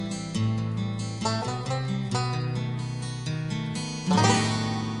Hi,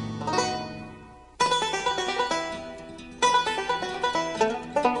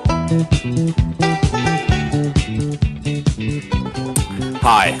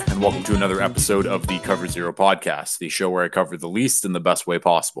 and welcome to another episode of the Cover Zero podcast, the show where I cover the least in the best way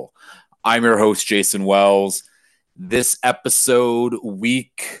possible. I'm your host, Jason Wells. This episode,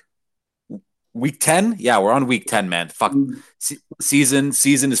 week 10? Yeah, we're on week 10, man. Fuck. Season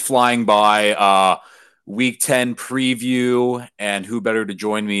is flying by. Week 10 preview, and who better to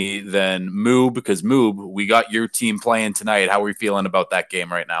join me than Moub? Because Moub, we got your team playing tonight. How are we feeling about that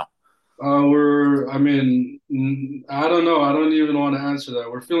game right now? I don't know. I don't even want to answer that.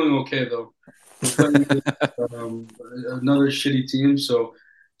 We're feeling okay though. We're playing um, another shitty team. So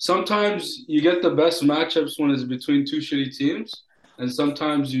sometimes you get the best matchups when it's between two shitty teams. And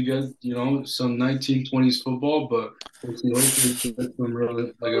sometimes you get, some 1920s football, but we'll see. Hopefully we get some really,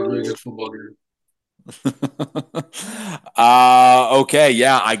 like a really good football game. Okay,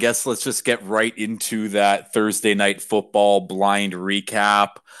 yeah, I guess let's just get right into that Thursday night football blind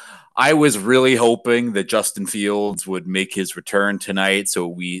recap. I was really hoping that Justin Fields would make his return tonight,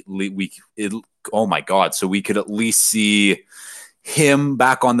 so oh my god, so we could at least see him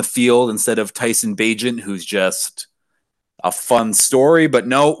back on the field instead of Tyson Bagent, who's just a fun story. But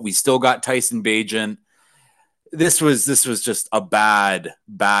no, we still got Tyson Bagent. This was just a bad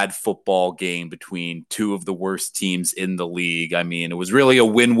football game between two of the worst teams in the league. I mean, it was really a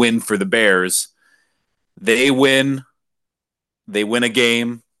win-win for the Bears. They win, they win a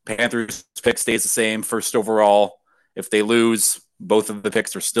game. Panthers pick stays the same, first overall. If they lose, both of the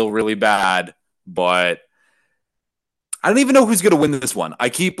picks are still really bad, but I don't even know who's going to win this one. I'm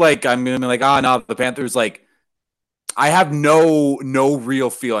going to be like, no, the Panthers I have no real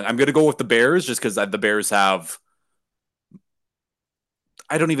feeling. I'm going to go with the Bears just cuz the Bears have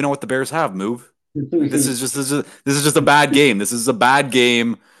I don't even know what the Bears have. Move. Like this is just a bad game. This is a bad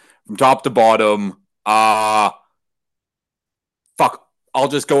game from top to bottom. Fuck. I'll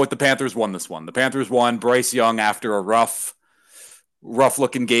just go with the Panthers won this one. The Panthers won. Bryce Young after a rough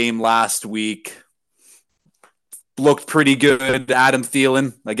looking game last week looked pretty good. Adam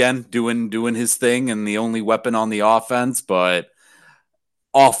Thielen again doing his thing and the only weapon on the offense, but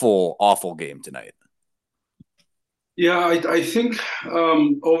awful game tonight. Yeah, I think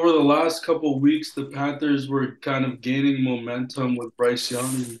over the last couple of weeks, the Panthers were kind of gaining momentum with Bryce Young.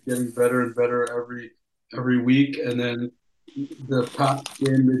 He's getting better and better every week. And then the past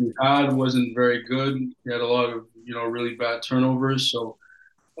game that he had wasn't very good. He had a lot of really bad turnovers. So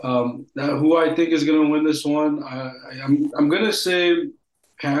who I think is going to win this one, I'm going to say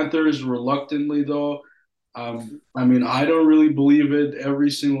Panthers reluctantly though. I don't really believe it. Every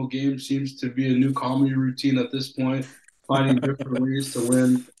single game seems to be a new comedy routine at this point, finding different ways to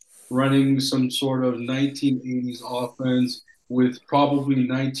win, running some sort of 1980s offense with probably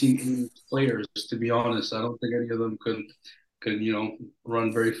 1980s players, to be honest. I don't think any of them could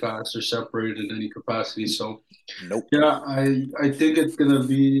run very fast or separate in any capacity. So Nope. yeah, I think it's gonna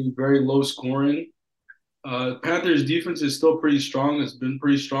be very low scoring. Panthers defense is still pretty strong. It's been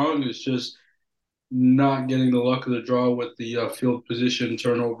pretty strong. It's just not getting the luck of the draw with the field position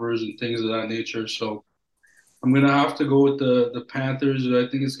turnovers and things of that nature. So I'm gonna have to go with the Panthers. I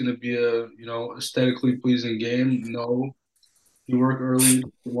think it's gonna be a aesthetically pleasing game. No, you work early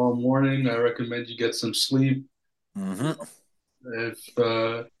tomorrow morning. I recommend you get some sleep. Mm-hmm.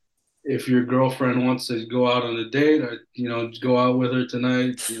 If your girlfriend wants to go out on a date, just go out with her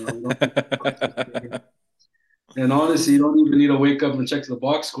tonight. And honestly, you don't even need to wake up and check the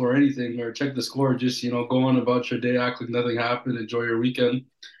box score or anything or check the score. Just, go on about your day, act like nothing happened, enjoy your weekend.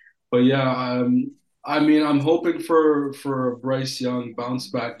 But yeah, I'm hoping for a Bryce Young bounce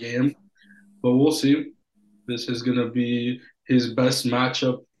back game, but we'll see. This is gonna be his best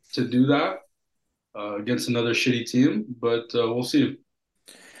matchup to do that against another shitty team, but we'll see.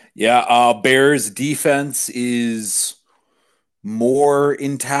 Yeah, Bears defense is more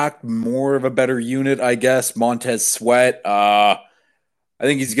intact, more of a better unit, I guess. Montez Sweat, I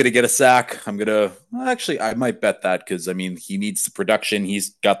think he's gonna get a sack. I might bet that because I mean he needs the production.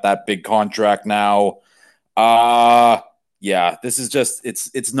 He's got that big contract now. Uh yeah, this is just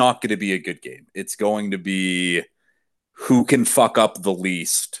it's not gonna be a good game. It's going to be who can fuck up the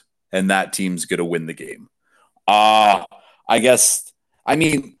least, and that team's gonna win the game. Uh I guess I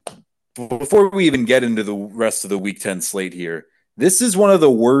mean before we even get into the rest of the week 10 slate here, this is one of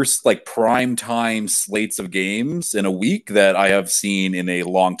the worst like prime time slates of games in a week that I have seen in a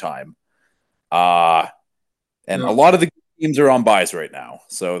long time. Uh and a Yeah. lot of the teams are on buys right now.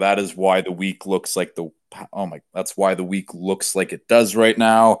 So that is why the week looks like the oh my that's why the week looks like it does right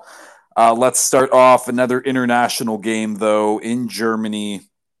now. Let's start off another international game, though, in Germany.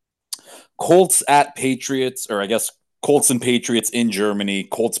 Colts at Patriots, or I guess Colts and Patriots in Germany.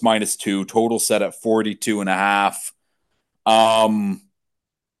 Colts -2, total set at 42.5. Um,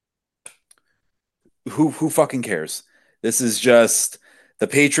 who fucking cares? This is just the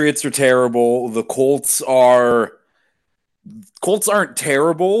Patriots are terrible. The Colts aren't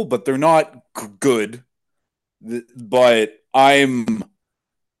terrible, but they're not good. But I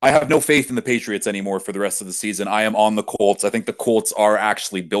have no faith in the Patriots anymore for the rest of the season. I am on the Colts. I think the Colts are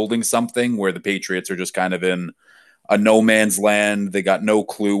actually building something where the Patriots are just kind of in a no man's land. They got no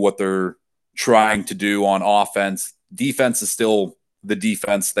clue what they're trying to do on offense. Defense is still the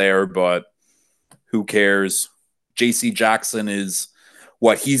defense there, but who cares? JC Jackson is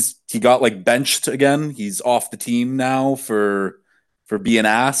what he got like benched again. He's off the team now for being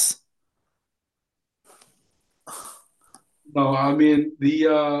ass. No, I mean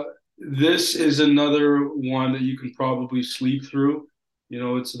the this is another one that you can probably sleep through. You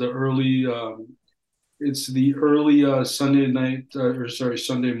know, it's the early Sunday night or sorry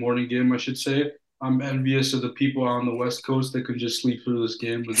Sunday morning game, I should say. I'm envious of the people on the West Coast that could just sleep through this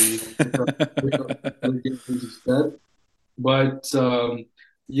game and wake up for other games instead. But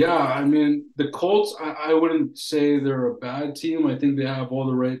yeah, I mean the Colts. I wouldn't say they're a bad team. I think they have all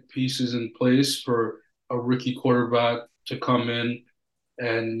the right pieces in place for a rookie quarterback to come in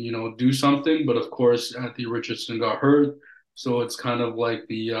and do something. But of course, Anthony Richardson got hurt, so it's kind of like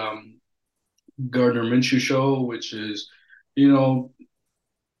the Gardner Minshew show, which is you know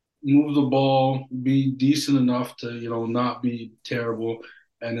move the ball, be decent enough to not be terrible,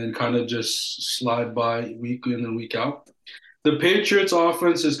 and then kind of just slide by week in and week out. The Patriots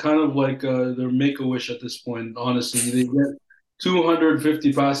offense is kind of like their make-a-wish at this point. Honestly, they get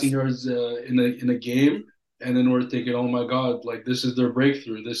 250 passing yards in a game, and then we're thinking, oh my God, like this is their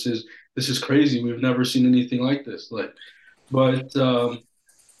breakthrough. This is crazy. We've never seen anything like this. But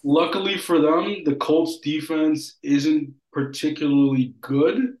luckily for them, the Colts defense isn't particularly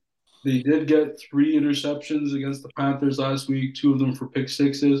good. They did get three interceptions against the Panthers last week, two of them for pick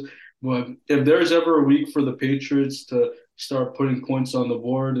sixes. But if there's ever a week for the Patriots to start putting points on the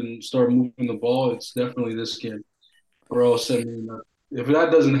board and start moving the ball, it's definitely this game. Or else, I mean, if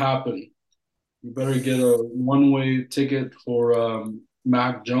that doesn't happen, you better get a one-way ticket for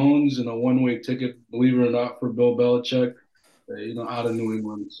Mac Jones and a one-way ticket, believe it or not, for Bill Belichick, out of New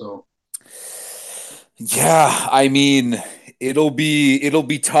England. So Yeah, I mean, it'll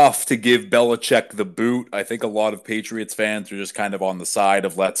be tough to give Belichick the boot. I think a lot of Patriots fans are just kind of on the side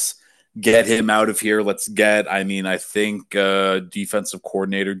of let's get him out of here. I think defensive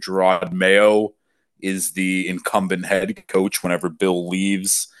coordinator Gerard Mayo is the incumbent head coach whenever Bill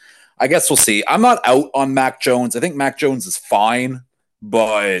leaves. I guess we'll see. I'm not out on Mac Jones. I think Mac Jones is fine,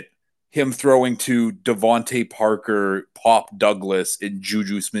 but him throwing to Devontae Parker, Pop Douglas, and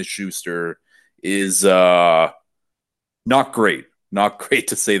Juju Smith Schuster is not great. Not great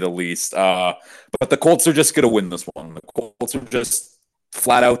to say the least. But the Colts are just going to win this one. The Colts are just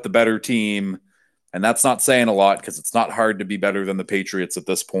flat out the better team. And that's not saying a lot because it's not hard to be better than the Patriots at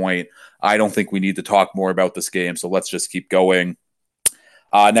this point. I don't think we need to talk more about this game. So let's just keep going.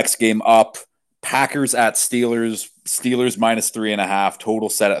 Next game up Packers at Steelers. Steelers -3.5. Total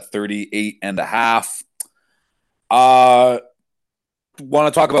set at 38.5.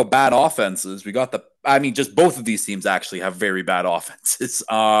 Want to talk about bad offenses? Just both of these teams actually have very bad offenses.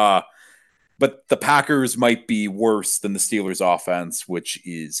 But the Packers might be worse than the Steelers offense, which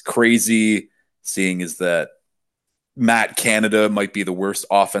is crazy, seeing as that Matt Canada might be the worst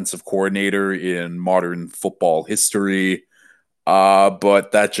offensive coordinator in modern football history.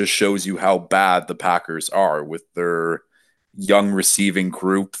 But that just shows you how bad the Packers are with their young receiving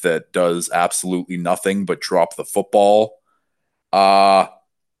group that does absolutely nothing but drop the football. Uh,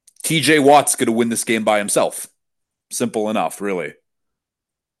 TJ Watt's going to win this game by himself. Simple enough, really.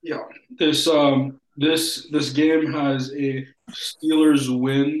 yeah, this game has a Steelers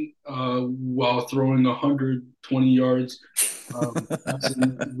win while throwing 120 yards. That's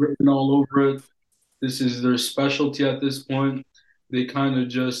written all over it. This is their specialty at this point. They kind of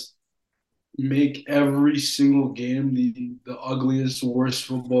just make every single game the ugliest, worst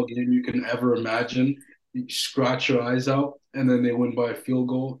football game you can ever imagine. You scratch your eyes out, and then they win by a field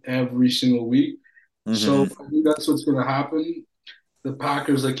goal every single week. So Mm-hmm. I think that's what's going to happen. The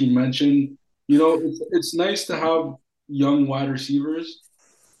Packers, like you mentioned, it's nice to have young wide receivers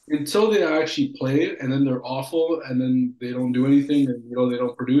until they actually play, and then they're awful, and then they don't do anything, and they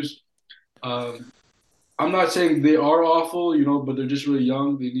don't produce. Um, I'm not saying they are awful, but they're just really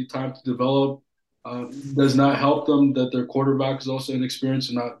young. They need time to develop. Does not help them that their quarterback is also inexperienced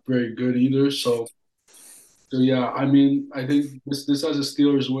and not very good either. So yeah, I mean, I think this has a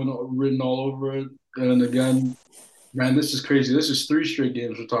Steelers win written all over it. And again, man, this is crazy. This is three straight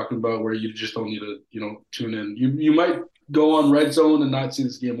games we're talking about where you just don't need to, tune in. You might go on Red Zone and not see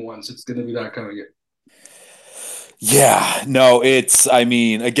this game once. It's going to be that kind of game. Yeah, no, I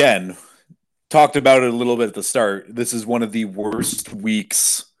mean, again, talked about it a little bit at the start. This is one of the worst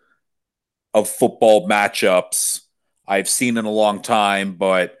weeks of football matchups I've seen in a long time,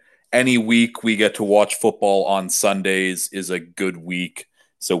 but any week we get to watch football on Sundays is a good week.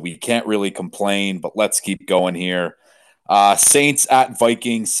 So we can't really complain, but let's keep going here. Saints at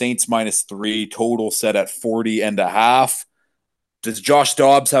Vikings, Saints -3, total set at 40 and a half. Does Josh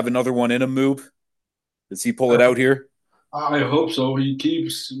Dobbs have another one in him, Moub? Does he pull it out here? I hope so. He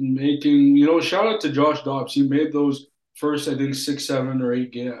keeps making, shout out to Josh Dobbs. He made those first, I think, six, 7 or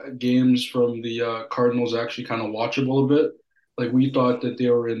 8 games from the Cardinals actually kind of watchable a bit. Like we thought that they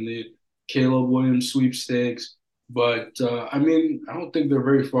were in the Caleb Williams sweepstakes, but I mean, I don't think they're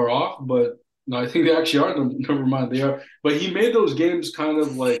very far off. But no, I think they actually are. Never mind, they are. But he made those games kind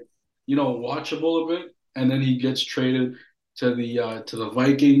of like, watchable a bit, and then he gets traded to the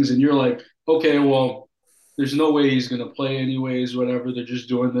Vikings, and you're like, okay, well there's no way he's going to play anyways, whatever. They're just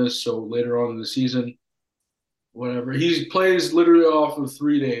doing this. So later on in the season, whatever. He plays literally off of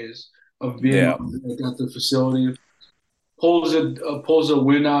 3 days of being Yeah. at the facility, pulls a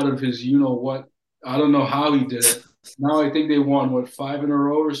win out of his, what. I don't know how he did it. Now I think they won, what, 5 in a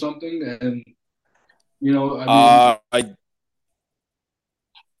row or something. And, I mean, I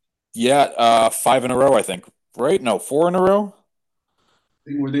Yeah, 5 in a row, I think. Right? No, 4 in a row.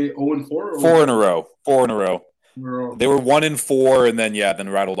 were they 0-4 or 0? 4 in a row. 4 in a row. Row? They were 1-4, and then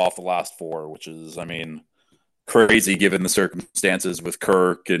rattled off the last four, which is, I mean, crazy given the circumstances with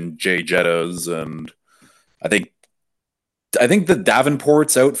Kirk and Jay Jettas, and I think I think the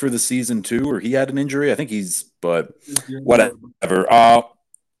Davenport's out for the season too, or he had an injury. I think but whatever.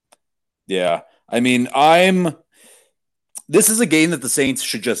 Yeah. I mean, This is a game that the Saints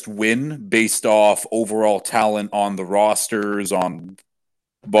should just win based off overall talent on the rosters,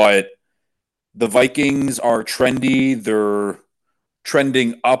 but the Vikings are trendy. They're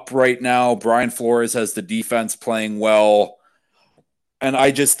trending up right now. Brian Flores has the defense playing well. And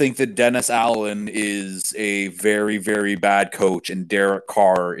I just think that Dennis Allen is a very, very bad coach, and Derek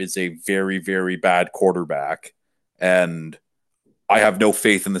Carr is a very, very bad quarterback. And I have no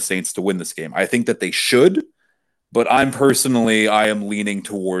faith in the Saints to win this game. I think that they should, but I am leaning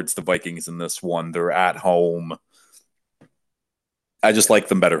towards the Vikings in this one. They're at home. I just like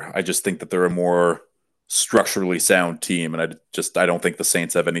them better. I just think that they're a more structurally sound team, and I don't think the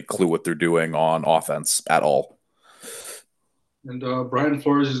Saints have any clue what they're doing on offense at all. And Brian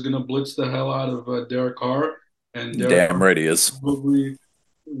Flores is going to blitz the hell out of Derek Carr, and Derek Damn Carr right he is. probably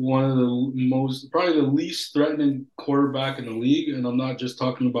one of the probably the least threatening quarterback in the league. And I'm not just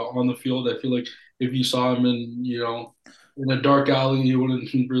talking about on the field. I feel like if you saw him in a dark alley, you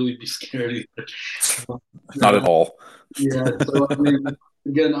wouldn't really be scared either. Not at Uh, all. yeah. So I mean,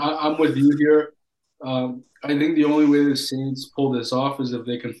 again, I'm with you here. I think the only way the Saints pull this off is if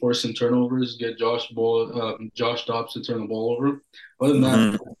they can force some turnovers, get Josh Dobbs to turn the ball over. Other than that,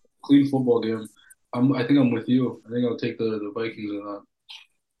 Mm-hmm. clean football game. I think I'm with you. I think I'll take the Vikings in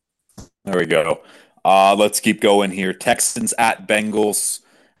that. There we go. Let's keep going here. Texans at Bengals.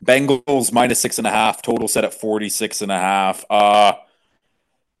 Bengals -6.5. Total set at 46.5.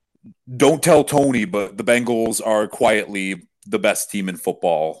 Don't tell Tony, but the Bengals are quietly the best team in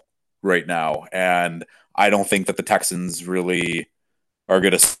football right now. And I don't think that the Texans really are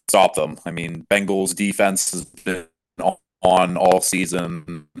going to stop them. I mean, Bengals defense has been on all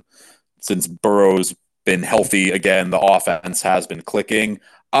season since Burrow's been healthy again. The offense has been clicking.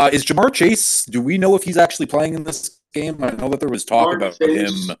 Is Jamar Chase? Do we know if he's actually playing in this game? I know that there was talk Mark about him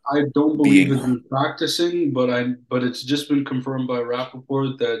Chase, I don't believe being. has been practicing, but it's just been confirmed by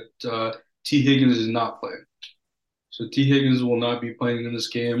Rappaport that T. Higgins is not playing. So T. Higgins will not be playing in this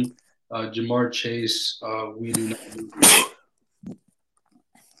game. Jamar Chase, we do not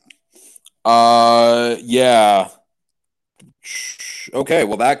know. Yeah. Okay,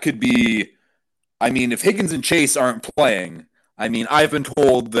 well that could be. I mean, if Higgins and Chase aren't playing, I mean, I've been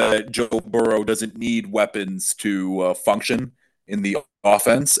told that Joe Burrow doesn't need weapons to function in the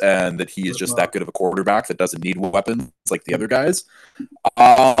offense, and that he is just that good of a quarterback that doesn't need weapons like the other guys.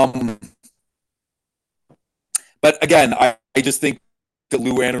 Um, but again, I just think that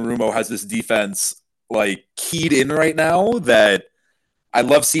Lou Anarumo has this defense like keyed in right now that I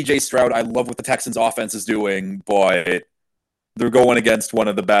love CJ Stroud. I love what the Texans offense is doing, but they're going against one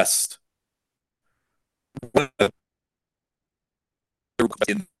of the best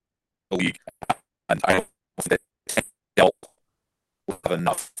in the league, and I don't think that they'll have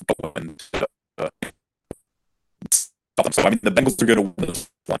enough going to stop them. So I mean, the Bengals are going to win this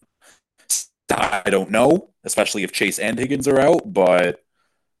one. I don't know, especially if Chase and Higgins are out, but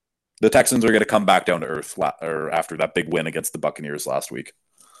the Texans are going to come back down to earth or after that big win against the Buccaneers last week.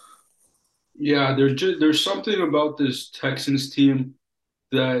 Yeah, there's something about this Texans team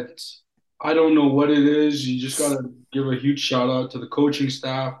that I don't know what it is. You just gotta give a huge shout out to the coaching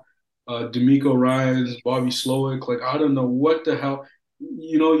staff, D'Amico Ryans, Bobby Slowick. Like I don't know what the hell.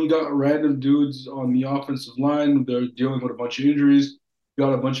 You got random dudes on the offensive line. They're dealing with a bunch of injuries. You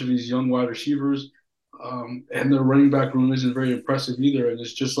got a bunch of these young wide receivers, and their running back room isn't very impressive either. And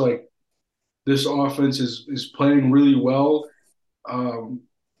it's just like this offense is playing really well. Um,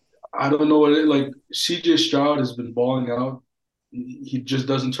 I don't know what like CJ Stroud has been balling out. He just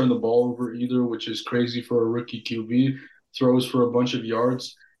doesn't turn the ball over either, which is crazy for a rookie QB. Throws for a bunch of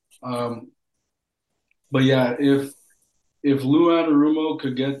yards. Um, but yeah, if Lou Anarumo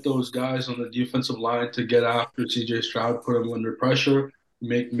could get those guys on the defensive line to get after CJ Stroud, put him under pressure,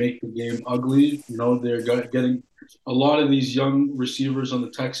 make the game ugly. They're getting a lot of these young receivers on the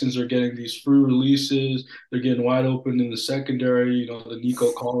Texans are getting these free releases. They're getting wide open in the secondary. The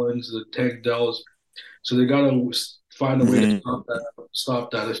Nico Collins, the Tank Dells. So they got to find a way to Mm-hmm.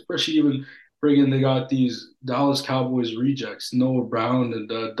 stop that. Especially even friggin' they got these Dallas Cowboys rejects, Noah Brown and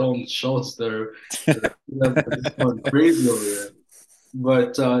Dalton Schultz. They're just going crazy over there.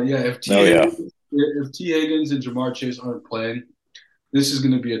 But yeah, Oh yeah, If T Higgins and Jamar Chase aren't playing, this is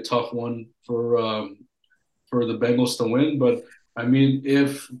going to be a tough one for the Bengals to win. But I mean,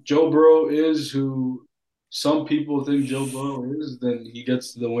 if Joe Burrow is who some people think Joe Burrow is, then he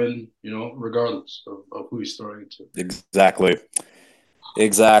gets the win, regardless of who he's throwing to. exactly.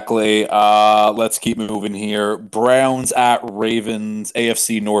 Exactly. Let's keep moving here. Browns at Ravens,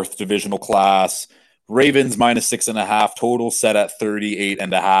 AFC North divisional class. Ravens minus 6.5, total set at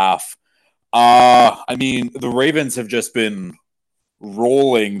 38.5. I mean, the Ravens have just been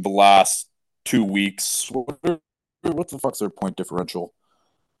rolling the last 2 weeks. What the fuck's their point differential?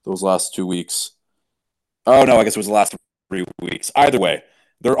 Those last 2 weeks. Oh no, I guess it was the last 3 weeks. Either way,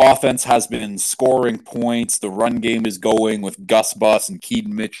 their offense has been scoring points. The run game is going with Gus Bus and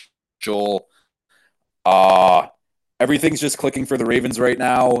Keaton Mitchell. Uh Everything's just clicking for the Ravens right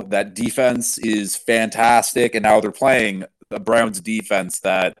now. That defense is fantastic, and now they're playing the Browns defense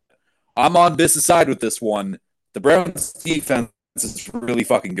that I'm on this side with this one. The Browns defense is really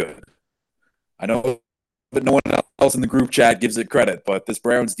fucking good. I know that no one else in the group chat gives it credit, but this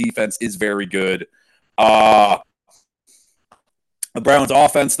Browns defense is very good. Uh the Browns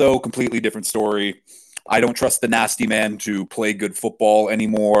offense, though, completely different story. I don't trust the nasty man to play good football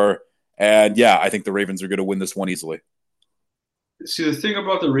anymore. And yeah, I think the Ravens are going to win this one easily. See, the thing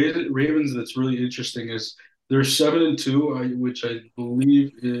about the Ravens that's really interesting is they're 7-2, which I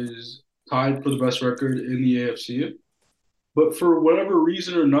believe is tied for the best record in the AFC. But for whatever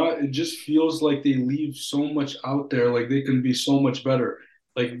reason or not, it just feels like they leave so much out there. Like they can be so much better.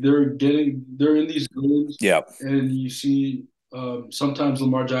 Like they're in these games, Yeah. and you see sometimes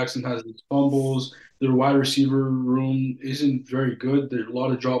Lamar Jackson has these fumbles. Their wide receiver room isn't very good. There's a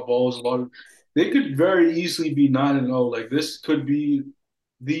lot of drop balls. They could very easily be 9-0. Like this could be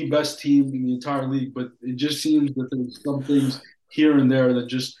the best team in the entire league. But it just seems that there's some things here and there that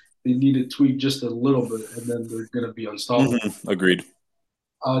just they need to tweak just a little bit, and then they're going to be unstoppable. Agreed.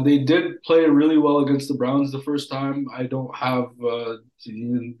 They did play really well against the Browns the first time. I don't have the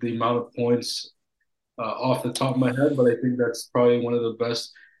amount of points off the top of my head, but I think that's probably one of the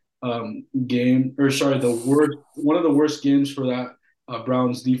best one of the worst games for that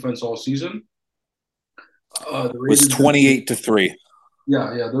Browns defense all season. The Was Ravens, 28-3.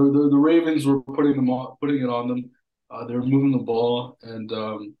 yeah, yeah, the Ravens were putting it on them. They were moving the ball, and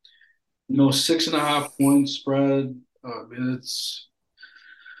 6.5 point spread. It's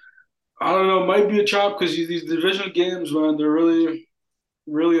I don't know, it might be a chop because these division games, man, they're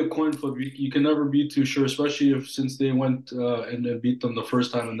really a coin flip. You can never be too sure, especially if since they went and beat them the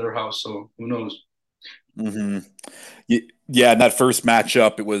first time in their house. So who knows? Mm-hmm. Yeah, in that first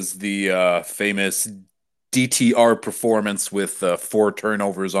matchup, it was the famous DTR performance with 4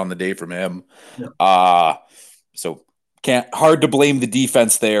 turnovers on the day from him. Yeah. Uh, so can't hard to blame the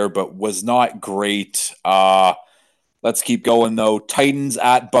defense there, but was not great. Let's keep going though. Titans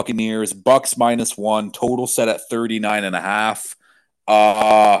at Buccaneers. Bucks -1. Total set at 39.5.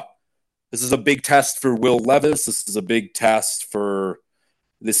 Uh, this is a big test for Will Levis. This is a big test for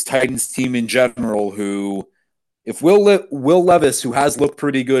this Titans team in general. Who, if Will Levis, who has looked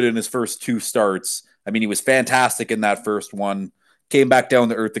pretty good in his first 2 starts, I mean, he was fantastic in that first one. Came back down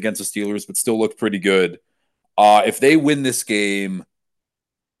to earth against the Steelers, but still looked pretty good. If they win this game,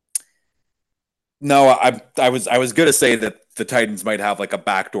 no, I was gonna say that the Titans might have like a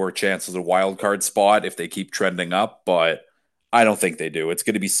backdoor chance as a wild card spot if they keep trending up, but I don't think they do. It's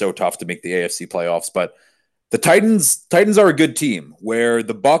going to be so tough to make the AFC playoffs. But the Titans are a good team. Where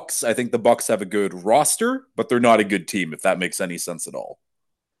the Bucks, I think the Bucks have a good roster, but they're not a good team. If that makes any sense at all.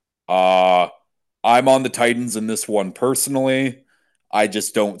 Uh I'm on the Titans in this one personally. I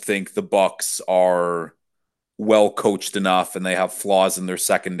just don't think the Bucks are well coached enough, and they have flaws in their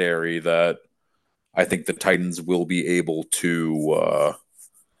secondary that I think the Titans will be able to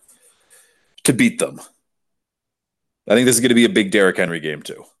beat them. I think this is going to be a big Derrick Henry game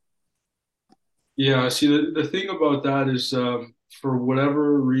too. Yeah, see, the thing about that is, for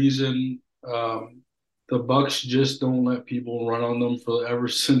whatever reason, the Bucks just don't let people run on them for ever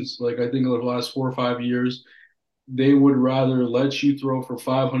since, like, I think in the last 4 or 5 years, they would rather let you throw for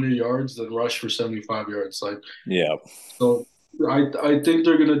 500 yards than rush for 75 yards. Like, Yeah, so I think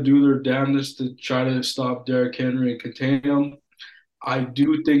they're gonna do their damnedest to try to stop Derrick Henry and contain him. I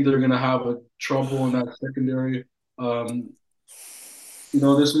do think they're gonna have a trouble in that secondary. Um,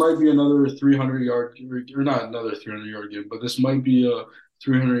 this might be another 300 yard, or not another 300-yard game, but this might be a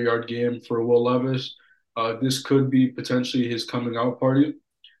 300-yard game for Will Levis. This could be potentially his coming out party,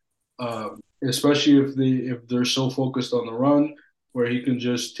 especially if they're so focused on the run, where he can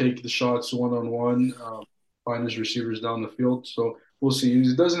just take the shots one on one, find his receivers down the field. So we'll see.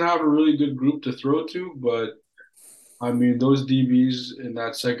 He doesn't have a really good group to throw to, but I mean those DBs in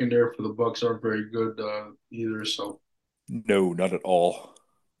that secondary for the Bucks aren't very good either. So. no, not at all.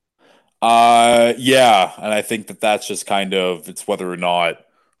 Yeah, and I think that that's just kind of it's whether or not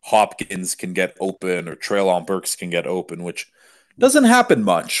Hopkins can get open or Treylon Burks can get open, which doesn't happen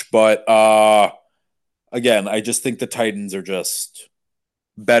much. But again, I just think the Titans are just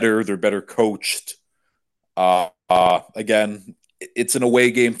better. They're better coached. Again, it's an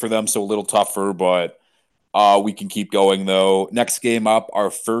away game for them, so a little tougher, but we can keep going though. Next game up, our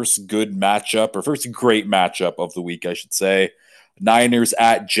first good matchup, or first great matchup of the week, I should say. Niners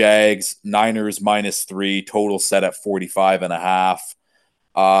at Jags. Niners -3, total set at 45 and a half.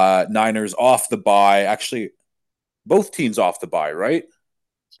 Niners off the bye. Actually, both teams off the bye, right?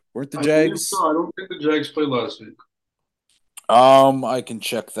 Weren't the I believe Jags? so. I don't think the Jags played last week. I can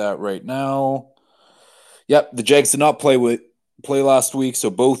check that right now. Yep, the Jags did not play last week, so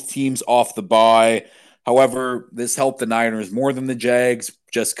both teams off the bye. However, this helped the Niners more than the Jags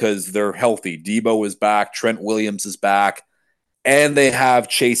just because they're healthy. Debo is back, Trent Williams is back, and they have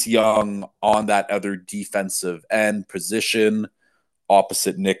Chase Young on that other defensive end position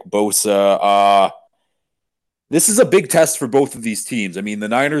opposite Nick Bosa. This is a big test for both of these teams. I mean, the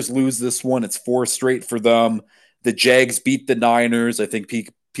Niners lose this one, it's four straight for them. The Jags beat the Niners. I think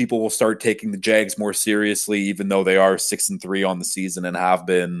people will start taking the Jags more seriously, even though they are 6-3 on the season and have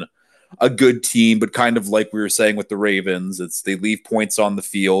been a good team. But kind of like we were saying with the Ravens, it's they leave points on the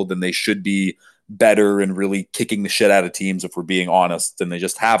field and they should be better and really kicking the shit out of teams if we're being honest, and they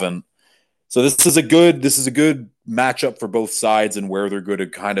just haven't. So this is a good matchup for both sides and where they're good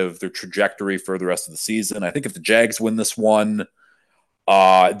at kind of their trajectory for the rest of the season. I think if the Jags win this one,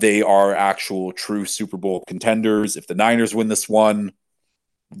 they are actual true Super Bowl contenders. If the Niners win this one,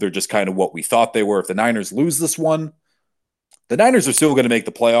 they're just kind of what we thought they were. If the Niners lose this one, the Niners are still going to make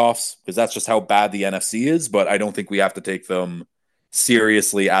the playoffs because that's just how bad the NFC is, but I don't think we have to take them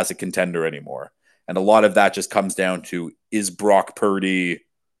seriously as a contender anymore. And a lot of that just comes down to is Brock Purdy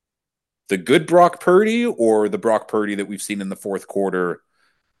the good Brock Purdy or the Brock Purdy that we've seen in the fourth quarter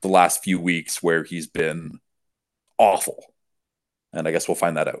the last few weeks where he's been awful? And I guess we'll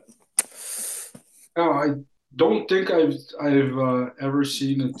find that out. No, I don't think I've ever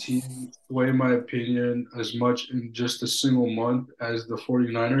seen a team sway my opinion as much in just a single month as the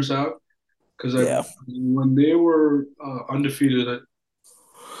 49ers have. Because Yeah. when they were undefeated,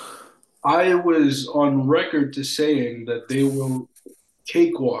 I was on record to saying that they will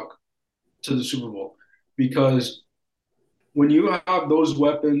cakewalk to the Super Bowl because when you have those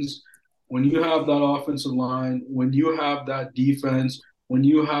weapons, when you have that offensive line, when you have that defense, when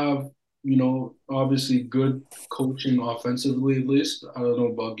you have, obviously good coaching offensively, at least, I don't know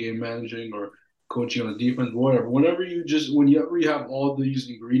about game managing or coaching on the defense, whatever. Whenever you have all these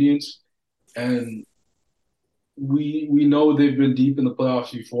ingredients, and we know they've been deep in the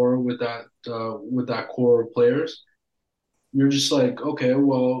playoffs before with that core of players. You're just like, okay,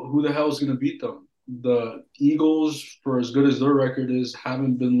 well, who the hell is going to beat them? The Eagles, for as good as their record is,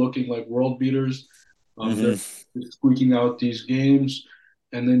 haven't been looking like world beaters. They're Mm-hmm. squeaking out these games.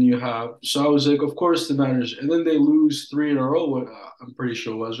 and then you have. So I was like, of course the Niners, and then they lose three in a row. I'm pretty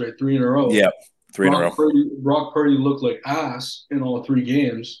sure it was right, three in a row. Yeah, three in a row. Brock Purdy looked like ass in all three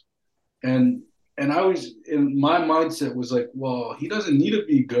games, and and I was in my mindset was like, well, he doesn't need to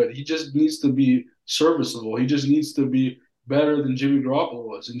be good. He just needs to be serviceable. He just needs to be better than Jimmy Garoppolo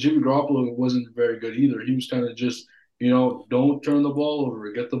was. And Jimmy Garoppolo wasn't very good either. He was kind of just, don't turn the ball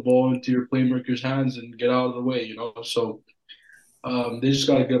over, get the ball into your playmaker's hands and get out of the way. So they just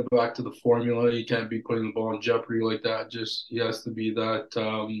got to get back to the formula. He can't be putting the ball in jeopardy like that. Just he has to be that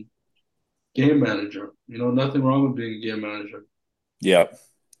game manager. Nothing wrong with being a game manager. Yeah.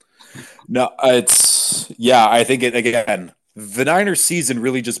 No, yeah, I think it again, the Niners season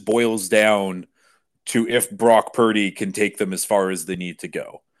really just boils down to if Brock Purdy can take them as far as they need to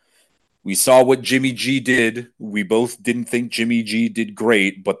go. We saw what Jimmy G did. We both didn't think Jimmy G did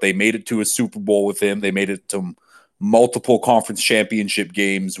great, but they made it to a Super Bowl with him. They made it to multiple conference championship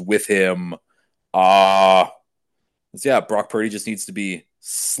games with him. Uh yeah, Brock Purdy just needs to be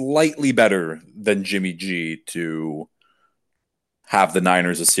slightly better than Jimmy G to have the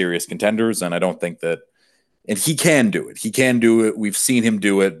Niners as serious contenders. And I don't think that, and he can do it. He can do it. We've seen him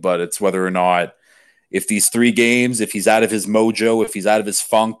do it, but it's whether or not, if these 3 games, if he's out of his mojo, if he's out of his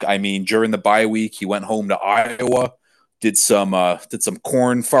funk. I mean, during the bye week, he went home to Iowa, did some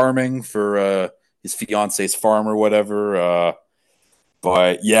corn farming for his fiance's farm or whatever.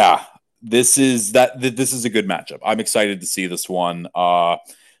 But yeah, this is a good matchup. I'm excited to see this one.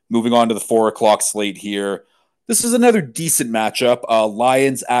 Moving on to the 4 o'clock slate here. This is another decent matchup.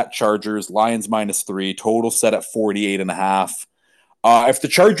 Lions at Chargers. Lions -3. Total set at 48.5. If the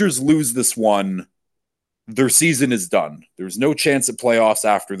Chargers lose this one, their season is done. There's no chance at playoffs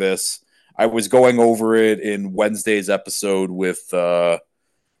after this. I was going over it in Wednesday's episode with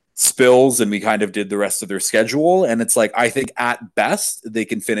Spills, and we kind of did the rest of their schedule. And it's like, I think at best they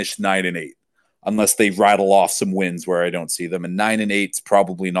can finish 9-8, unless they rattle off some wins where I don't see them. And 9-8 is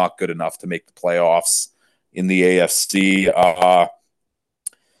probably not good enough to make the playoffs in the AFC. But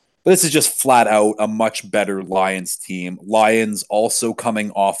this is just flat out a much better Lions team. Lions also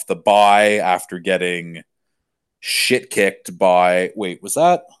coming off the bye after getting shit kicked by. Wait, was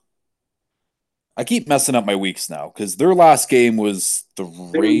that? I keep messing up my weeks now because their last game was the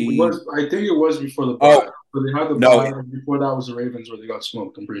Ravens. I think it was before the Oh bye. So they had the no, bye. Before that was the Ravens where they got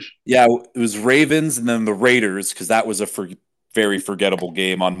smoked. I'm pretty sure. yeah, it was Ravens and then the Raiders because that was a very forgettable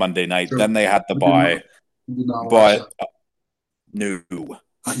game on Monday night. Sure. Then they had the I bye, did not watch but that. no.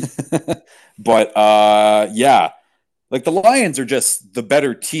 But yeah, like the Lions are just the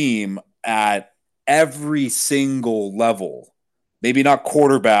better team at every single level. Maybe not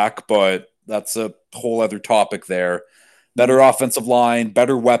quarterback, but that's a whole other topic there. Better offensive line,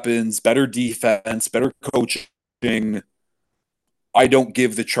 better weapons, better defense, better coaching. I don't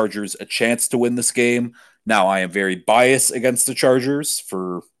give the Chargers a chance to win this game. Now, I am very biased against the Chargers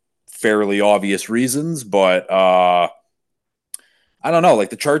for fairly obvious reasons, but I don't know. Like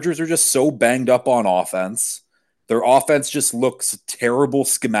the Chargers are just so banged up on offense. Their offense just looks terrible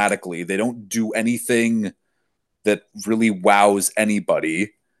schematically. They don't do anything that really wows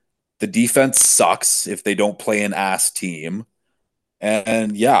anybody. The defense sucks if they don't play an ass team.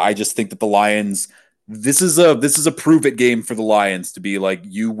 And yeah, I just think that the Lions this is a prove it game for the Lions to be like,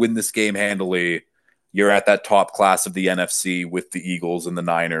 you win this game handily. You're at that top class of the NFC with the Eagles and the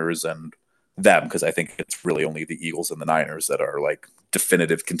Niners and them, because I think it's really only the Eagles and the Niners that are like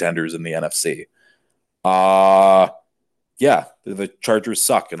definitive contenders in the NFC. Uh yeah, the Chargers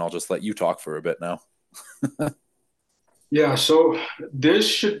suck, and I'll just let you talk for a bit now. Yeah, so this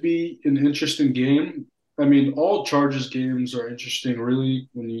should be an interesting game. I mean, all Chargers games are interesting, really,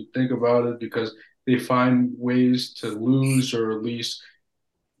 when you think about it, because they find ways to lose or at least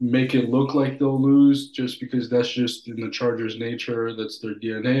make it look like they'll lose, just because that's just in the Chargers' nature. That's their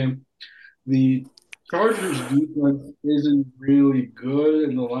DNA. The Chargers' defense isn't really good,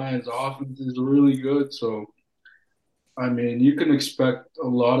 and the Lions' offense is really good. So I mean, you can expect a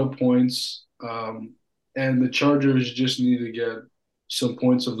lot of points, and the Chargers just need to get some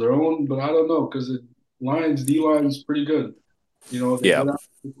points of their own. But I don't know because the Lions D line is pretty good. They Yeah. get after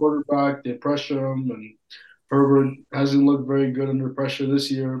the quarterback, they pressure him, and Herbert hasn't looked very good under pressure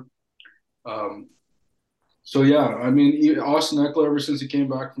this year. Um, so yeah, I mean, Austin Eckler, ever since he came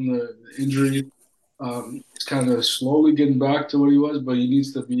back from the injury, he's kind of slowly getting back to what he was, but he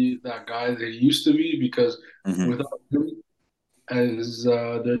needs to be that guy that he used to be because Mm-hmm. without him, as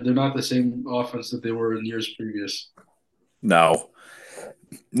they're not the same offense that they were in years previous. No.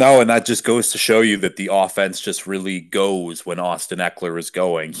 No, and that just goes to show you that the offense just really goes when Austin Eckler is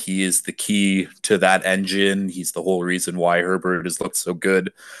going. He is the key to that engine. He's the whole reason why Herbert has looked so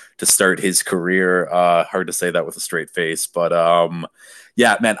good to start his career. Hard to say that with a straight face, but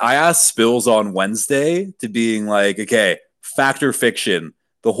yeah, man. I asked Spills on Wednesday to being like, okay, fact or fiction,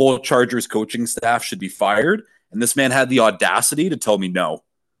 the whole Chargers coaching staff should be fired, and this man had the audacity to tell me no.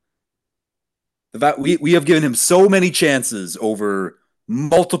 The fact we have given him so many chances over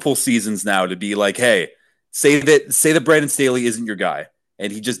multiple seasons now to be like, hey, say that Brandon Staley isn't your guy,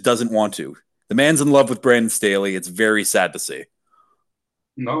 and he just doesn't want to. The man's in love with Brandon Staley. It's very sad to see.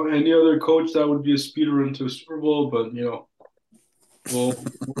 No, any other coach that would be a speeder into a Super Bowl, but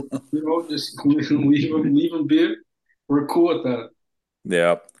just leave him be it. We're cool with that.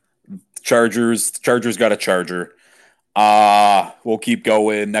 Yeah, Chargers got a charger. We'll keep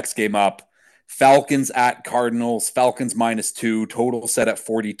going. Next game up. Falcons at Cardinals. Falcons -2. Total set at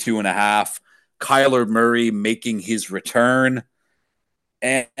 42.5. Kyler Murray making his return.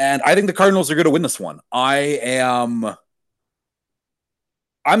 And I think the Cardinals are going to win this one. I'm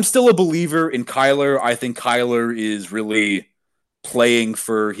still a believer in Kyler. I think Kyler is really playing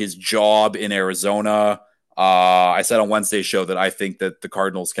for his job in Arizona. I said on Wednesday's show that I think that the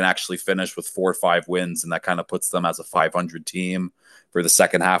Cardinals can actually finish with 4 or 5 wins, and that kind of puts them as a 500 team for the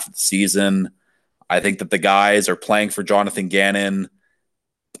second half of the season. I think that the guys are playing for Jonathan Gannon.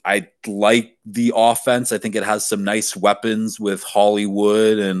 I like the offense. I think it has some nice weapons with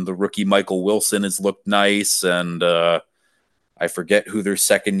Hollywood, and the rookie Michael Wilson has looked nice. And I forget who their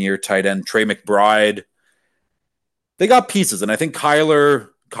second year tight end, Trey McBride. They got pieces, and I think Kyler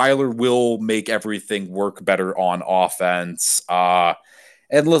will make everything work better on offense.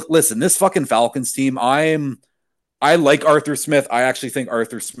 And listen, this fucking Falcons team, I like Arthur Smith. I actually think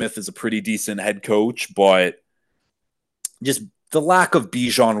Arthur Smith is a pretty decent head coach, but just the lack of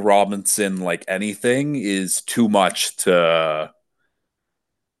Bijan Robinson, like anything, is too much to.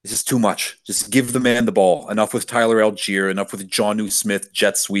 It's just too much. Just give the man the ball. Enough with Tyler Algier. Enough with Jonnu Smith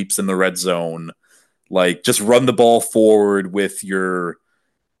jet sweeps in the red zone. Like, just run the ball forward with your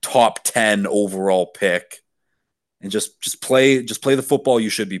top 10 overall pick and just play the football you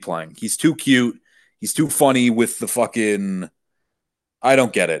should be playing. He's too cute. He's too funny with the fucking I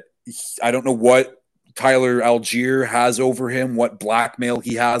don't get it. I don't know what Tyler Algier has over him, what blackmail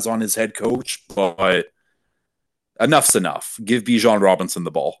he has on his head coach, but enough's enough. Give Bijan Robinson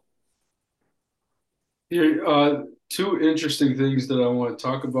the ball. Here, two interesting things that I want to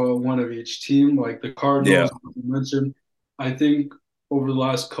talk about, one of each team, like the Yeah. Cardinals, you mentioned. I think over the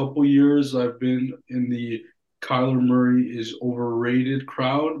last couple years, I've been in the Kyler Murray is overrated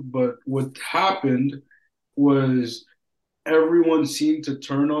crowd. But what happened was everyone seemed to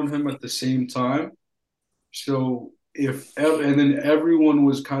turn on him at the same time. So and then everyone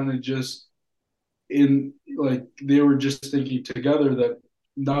was kind of just in like they were just thinking together that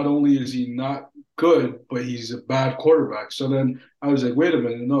not only is he not good, but he's a bad quarterback. So then I was like, wait a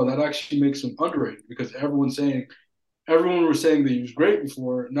minute, no, that actually makes him underrated because everyone was saying that he was great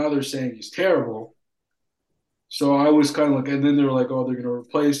before. Now they're saying he's terrible. So I was kind of like, and then they were like, oh, they're gonna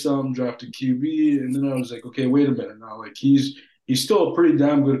replace him, draft a QB, and then I was like, okay, wait a minute now, like he's still a pretty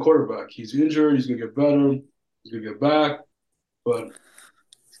damn good quarterback. He's injured, he's gonna get better, he's gonna get back, but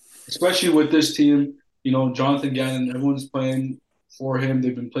especially with this team, Jonathan Gannon, everyone's playing for him.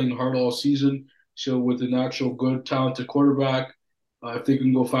 They've been playing hard all season. So with an actual good, talented quarterback, if they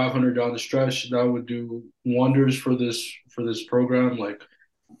can go 500 down the stretch, that would do wonders for this program. Like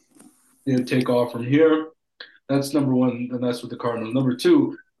they would take off from here. That's number one, and that's with the Cardinals. Number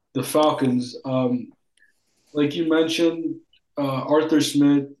two, the Falcons. Like you mentioned, Arthur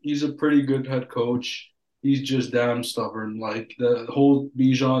Smith, he's a pretty good head coach. He's just damn stubborn. Like the whole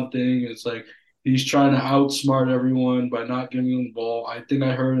Bijan thing, it's like he's trying to outsmart everyone by not giving them the ball. I think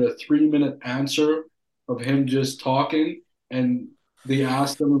I heard a 3 minute answer of him just talking, and they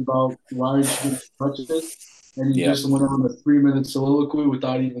asked him about why aren't you going to touch it, and he Yeah. just went on a 3 minute soliloquy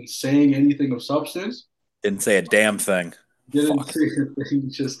without even saying anything of substance. Didn't say a damn thing. Didn't Fuck. say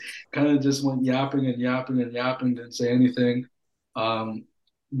anything, just kind of just went yapping and yapping and yapping, didn't say anything. Um,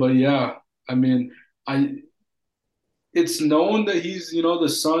 but yeah, I mean, I it's known that he's, the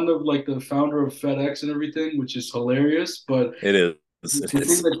son of like the founder of FedEx and everything, which is hilarious. But It is. It the thing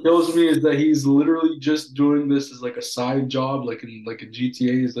is. that kills me is that he's literally just doing this as like a side job, like in like a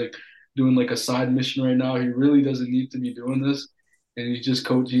GTA, he's like doing like a side mission right now. He really doesn't need to be doing this, and he's just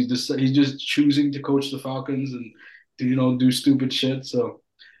choosing to coach the Falcons and do stupid shit. So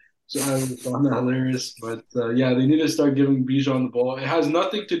I found that hilarious. But yeah, they need to start giving Bijan the ball. It has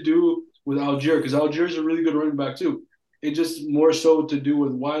nothing to do with Algier because Algier is a really good running back too. It just more so to do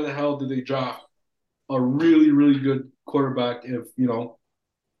with why the hell did they draft a really, really good quarterback if, you know,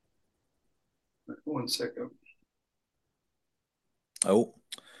 one second. Oh,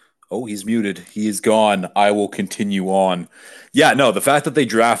 oh, he's muted. He is gone. I will continue on. Yeah, no, the fact that they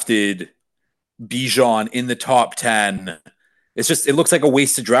drafted Bijan in the top 10, it's just, it looks like a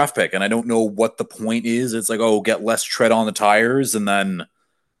wasted draft pick. And I don't know what the point is. It's like, oh, get less tread on the tires and then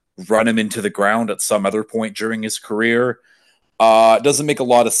run him into the ground at some other point during his career. It doesn't make a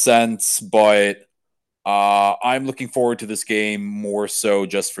lot of sense, but I'm looking forward to this game more so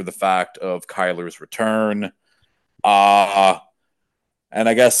just for the fact of Kyler's return. Uh, and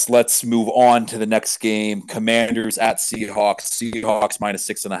I guess let's move on to the next game. Commanders at Seahawks. Seahawks minus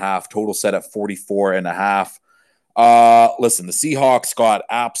 6.5. Total set at 44.5. Listen, the Seahawks got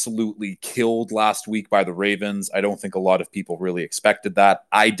absolutely killed last week by the Ravens. I don't think a lot of people really expected that.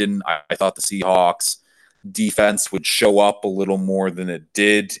 I didn't. I thought the Seahawks defense would show up a little more than it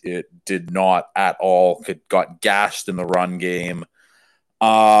did. It did not at all. It got gashed in the run game.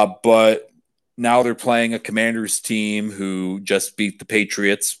 But now they're playing a Commanders team who just beat the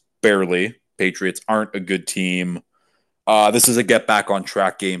Patriots barely. Patriots aren't a good team. This is a get back on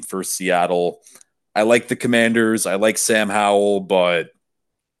track game for Seattle. I like the Commanders. I like Sam Howell, but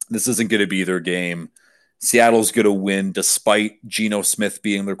this isn't going to be their game. Seattle's going to win despite Geno Smith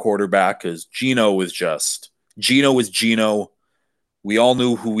being their quarterback because Geno is Geno. We all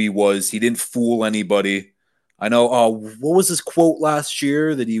knew who he was. He didn't fool anybody. I know. What was his quote last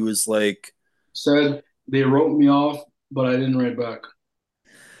year that he was like, Said they wrote me off, but I didn't write back.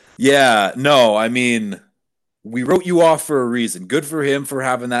 yeah, no, I mean, we wrote you off for a reason. Good for him for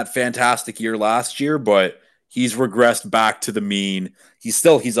having that fantastic year last year, but he's regressed back to the mean. He's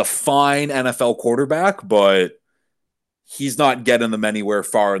a fine NFL quarterback, but he's not getting them anywhere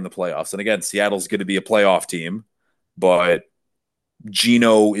far in the playoffs. And again, Seattle's going to be a playoff team, but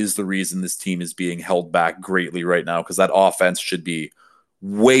Geno is the reason this team is being held back greatly right now because that offense should be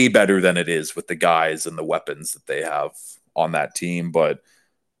way better than it is with the guys and the weapons that they have on that team, but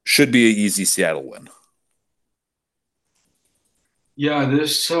should be an easy Seattle win. Yeah,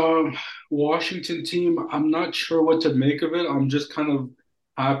 this Washington team, I'm not sure what to make of it. I'm just kind of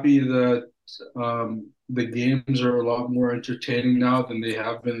happy that the games are a lot more entertaining now than they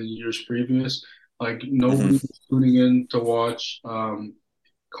have been in years previous. Like nobody Mm-hmm. was tuning in to watch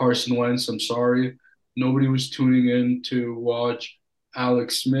Carson Wentz. I'm sorry, nobody was tuning in to watch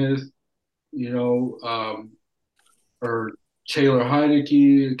Alex Smith. You know, or Taylor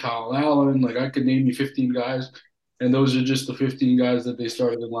Heineke, Kyle Allen. Like I could name you 15 guys, and those are just the 15 guys that they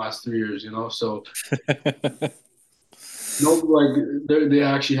started in the last 3 years. You know, so no, like they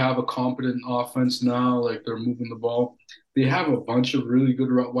actually have a competent offense now. Like they're moving the ball. They have a bunch of really good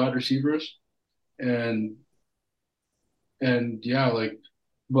wide receivers, and yeah, like,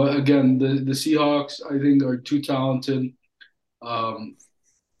 but again, the Seahawks I think are too talented. Um,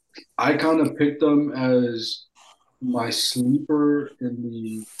 I kind of picked them as my sleeper in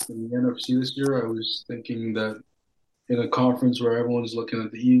the NFC this year. I was thinking that in a conference where everyone's looking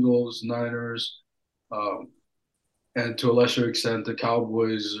at the Eagles, Niners, um, and to a lesser extent the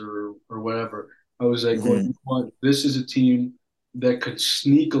Cowboys or whatever. I was like, well, you Mm-hmm. know what? This is a team that could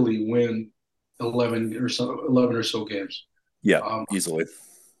sneakily win 11 or so games. Yeah, Um, easily.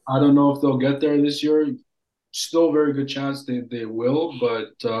 I don't know if they'll get there this year. Still, a very good chance they will,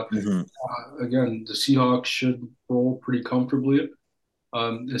 but Mm-hmm. again, the Seahawks should roll pretty comfortably,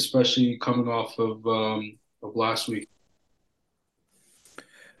 especially coming off of last week.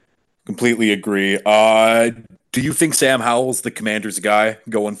 Completely agree. Do you think Sam Howell's the Commanders guy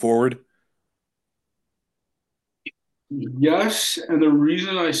going forward? Yes, and the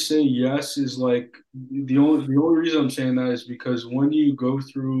reason I say yes is like the only reason I'm saying that is because when you go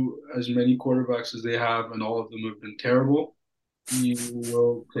through as many quarterbacks as they have, and all of them have been terrible, you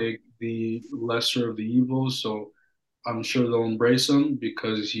will take the lesser of the evils. So I'm sure they'll embrace him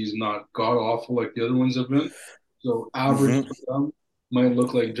because he's not god awful like the other ones have been. So average Mm-hmm. for them might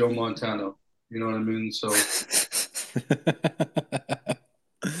look like Joe Montana. You know what I mean? So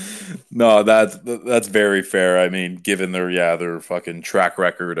No, that's very fair. I mean, given their fucking track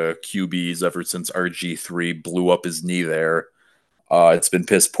record of QBs ever since RG3 blew up his knee there, it's been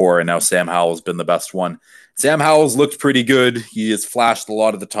piss poor, and now Sam Howell's been the best one. Sam Howell's looked pretty good. He has flashed a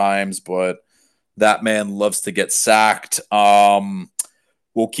lot of the times, but that man loves to get sacked.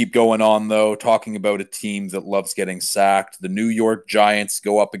 We'll keep going on though, talking about a team that loves getting sacked. The New York Giants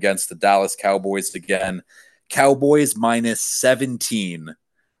go up against the Dallas Cowboys again. Cowboys minus 17.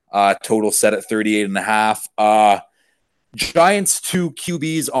 Total set at 38.5. Giants two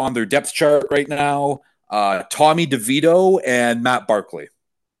QBs on their depth chart right now. Tommy DeVito and Matt Barkley.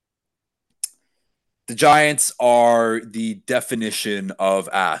 The Giants are the definition of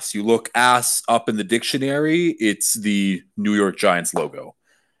ass. You look ass up in the dictionary, it's the New York Giants logo.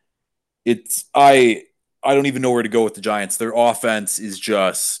 It's I don't even know where to go with the Giants. Their offense is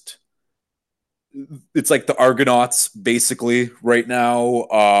just it's like the Argonauts basically right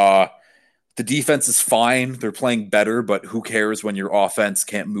now. The defense is fine. They're playing better, but who cares when your offense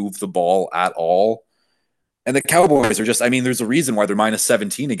can't move the ball at all? And the Cowboys are just, I mean, there's a reason why they're minus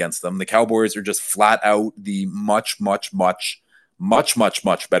 17 against them. The Cowboys are just flat out the much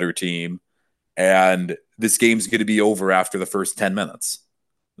better team. And this game's going to be over after the first 10 minutes.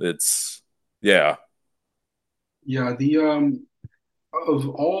 It's, yeah. Yeah, the of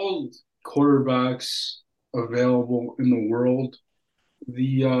all quarterbacks available in the world,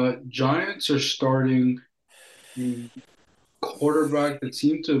 the Giants are starting the quarterback that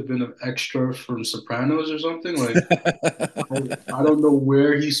seemed to have been an extra from Sopranos or something. Like I, I don't know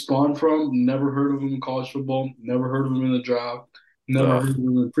where he spawned from. Never heard of him in college football. Never heard of him in the draft. Never Ugh. heard of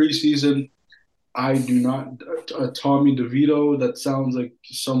him in preseason. I do not. Tommy DeVito. That sounds like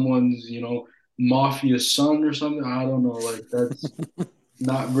someone's mafia son or something. I don't know. Like that's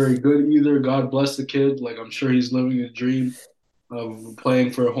not very good either. God bless the kid. Like I'm sure he's living a dream of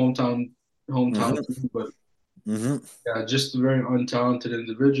playing for a hometown Mm-hmm. team, but Mm-hmm. yeah, just a very untalented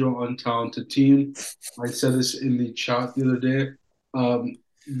individual, untalented team. I said this in the chat the other day.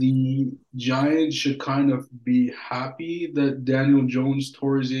 The Giants should kind of be happy that Daniel Jones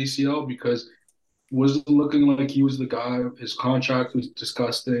tore his ACL because it wasn't looking like he was the guy. His contract was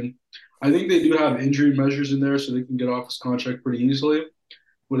disgusting. I think they do have injury measures in there so they can get off his contract pretty easily.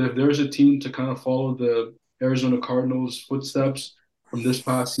 But if there's a team to kind of follow the Arizona Cardinals' footsteps from this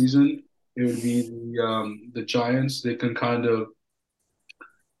past season, it would be the Giants. They can kind of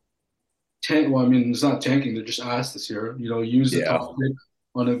tank. Well, I mean, it's not tanking; they're just ass this year. Use the Yeah. top pick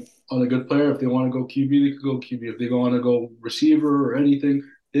on a good player. If they want to go QB, they could go QB. If they want to go receiver or anything,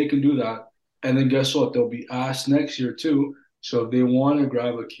 they can do that. And then guess what? They'll be ass next year too. So if they want to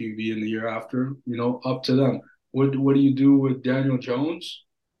grab a QB in the year after, up to them. What do you do with Daniel Jones?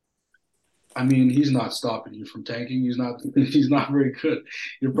 I mean, he's not stopping you from tanking. He's not. He's not very good.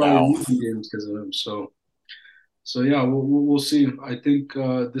 You're probably No. losing games because of him. So yeah, we'll see. I think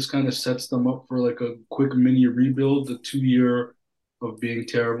this kind of sets them up for like a quick mini rebuild, the 2 year of being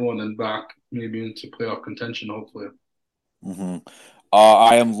terrible, and then back maybe into playoff contention, hopefully. Mm-hmm.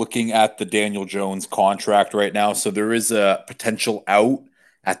 I am looking at the Daniel Jones contract right now. So there is a potential out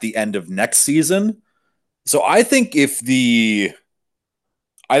at the end of next season. So I think if the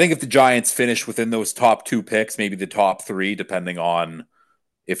Giants finish within those top two picks, maybe the top three, depending on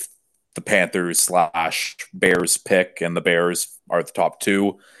if the Panthers slash Bears pick and the Bears are the top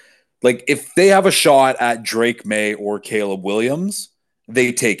two. Like if they have a shot at Drake May or Caleb Williams,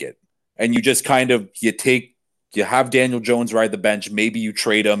 they take it. And you just kind of you have Daniel Jones ride the bench. Maybe you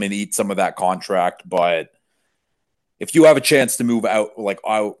trade him and eat some of that contract, but if you have a chance to move out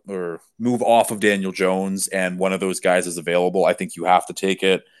or move off of Daniel Jones and one of those guys is available, I think you have to take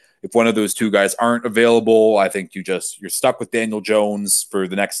it. If one of those two guys aren't available, I think you're stuck with Daniel Jones for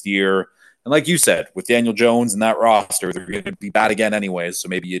the next year. And like you said, with Daniel Jones and that roster, they're going to be bad again anyways. So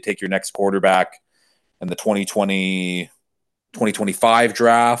maybe you take your next quarterback in the 2025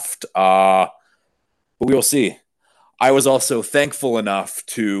 draft. But we will see. I was also thankful enough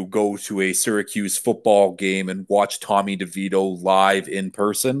to go to a Syracuse football game and watch Tommy DeVito live in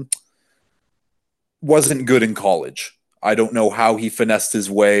person. Wasn't good in college. I don't know how he finessed his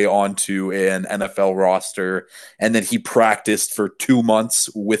way onto an NFL roster. And then he practiced for 2 months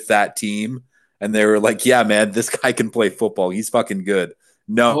with that team. And they were like, yeah, man, this guy can play football. He's fucking good.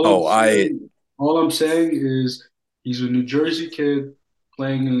 No, All I'm I, saying, all I'm saying is he's a New Jersey kid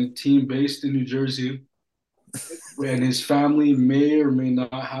playing in a team based in New Jersey, and his family may or may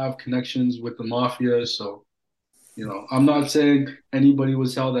not have connections with the mafia. So I'm not saying anybody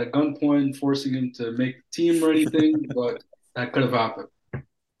was held at gunpoint, forcing him to make the team or anything, but that could have happened.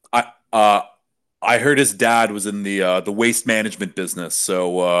 I, uh, I heard his dad was in the waste management business,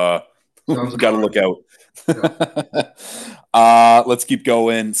 so Sounds got to about look right. out. Yeah. Let's keep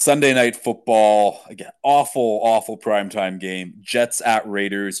going. Sunday night football again. Awful primetime game. Jets at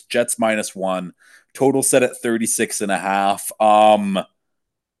Raiders. Jets -1. Total set at 36 and a half. The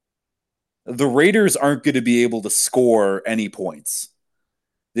Raiders aren't going to be able to score any points.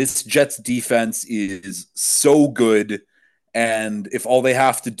 This Jets defense is so good. And if all they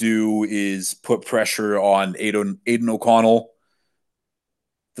have to do is put pressure on Aiden O'Connell,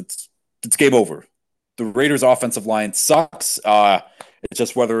 that's game over. The Raiders' offensive line sucks. It's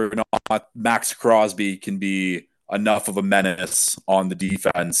just whether or not Max Crosby can be enough of a menace on the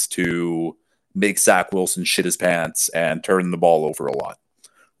defense to make Zach Wilson shit his pants and turn the ball over a lot,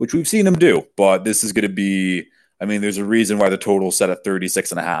 which we've seen him do. But this is going to be, I mean, there's a reason why the total set at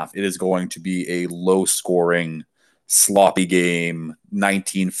 36 and a half. It is going to be a low scoring, sloppy game,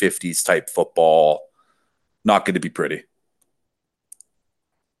 1950s type football. Not going to be pretty.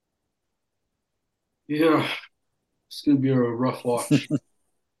 Yeah, it's going to be a rough watch.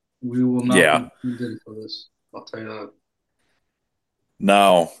 We will not Yeah. be tuned in for this. I'll tell you that.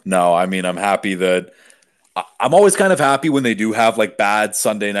 No, no. I mean, I'm happy that I'm always kind of happy when they do have like bad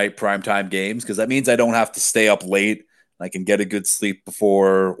Sunday night primetime games because that means I don't have to stay up late. I can get a good sleep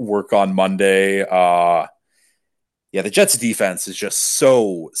before work on Monday. Yeah, the Jets defense is just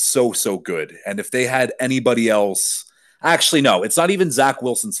so good. And if they had anybody else, actually, no, it's not even Zach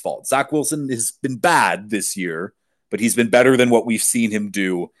Wilson's fault. Zach Wilson has been bad this year, but he's been better than what we've seen him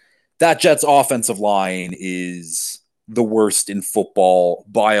do. That Jets offensive line is the worst in football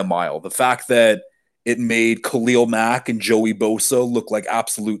by a mile. The fact that it made Khalil Mack and Joey Bosa look like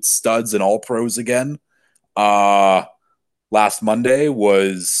absolute studs and all pros again last Monday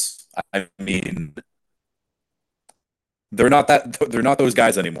was, I mean, they're not those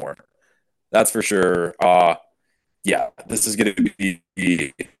guys anymore. That's for sure. Yeah, this is going to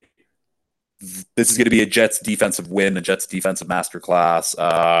be a Jets defensive win, a Jets defensive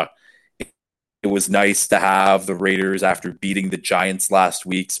masterclass. It was nice to have the Raiders after beating the Giants last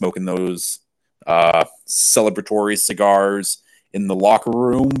week, smoking those celebratory cigars in the locker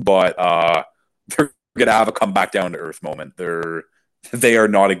room, but they're going to have a come back down to earth moment. They are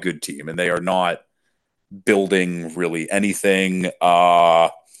not a good team, and they are not building really anything.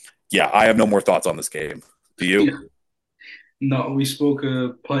 Yeah, I have no more thoughts on this game. Do you? Yeah. No, we spoke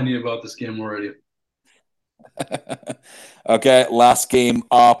plenty about this game already. Okay, last game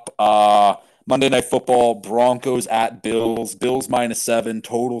up. Monday Night Football, Broncos at Bills. Bills -7,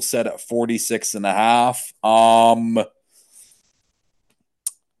 total set at 46 and a half.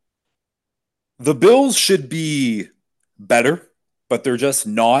 The Bills should be better, but they're just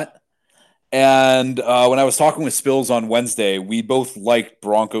not. And when I was talking with Spills on Wednesday, we both liked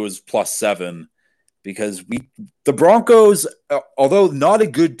Broncos +7 because the Broncos, although not a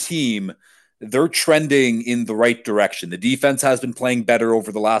good team, they're trending in the right direction. The defense has been playing better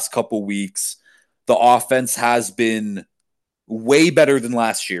over the last couple weeks. The offense has been way better than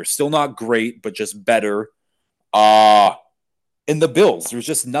last year. Still not great, but just better. In the Bills, there's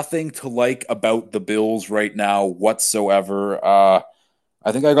just nothing to like about the Bills right now whatsoever. I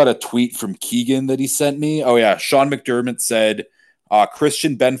think I got a tweet from Keegan that he sent me. Oh yeah, Sean McDermott said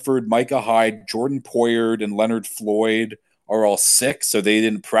Christian Benford, Micah Hyde, Jordan Poyard, and Leonard Floyd are all sick, so they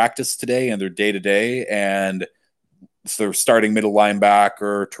didn't practice today and they're day to day. And their starting middle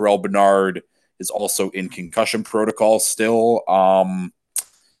linebacker Terrell Bernard is also in concussion protocol still.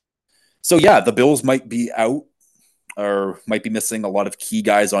 So yeah, the Bills might be out or might be missing a lot of key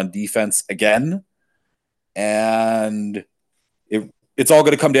guys on defense again, and it's all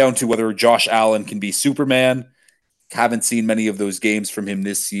going to come down to whether Josh Allen can be Superman. Haven't seen many of those games from him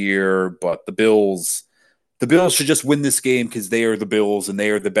this year, but the Bills should just win this game because they are the Bills and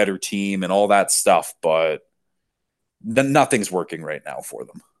they are the better team and all that stuff. But nothing's working right now for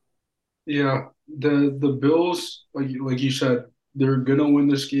them. Yeah, the Bills, like you said, they're gonna win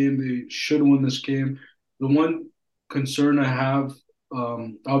this game. They should win this game. The one concern I have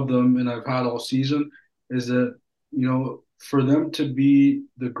of them, and I've had all season, is that for them to be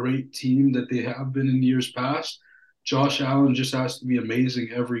the great team that they have been in years past, Josh Allen just has to be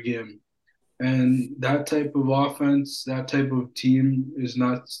amazing every game. And that type of offense, that type of team is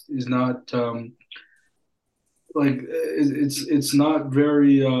not it's not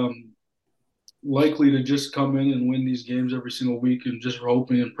very likely to just come in and win these games every single week and just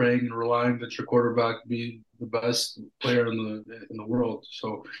hoping and praying and relying that your quarterback be the best player in the world.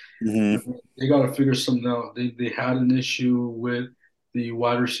 So Mm-hmm. they got to figure something out. They had an issue with the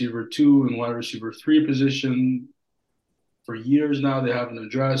wide receiver 2 and wide receiver 3 position for years now. They haven't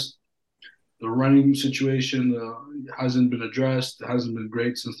addressed the running situation. Hasn't been addressed. It hasn't been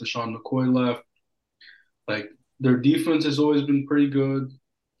great since LaShawn McCoy left. Like their defense has always been pretty good,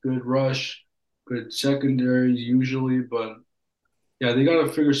 good rush, good secondary usually, but yeah, they got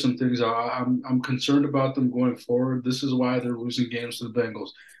to figure some things out. I'm concerned about them going forward. This is why they're losing games to the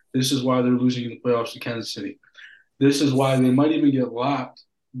Bengals. This is why they're losing in the playoffs to Kansas City. This is why they might even get lapped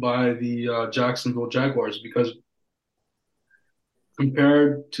by the Jacksonville Jaguars because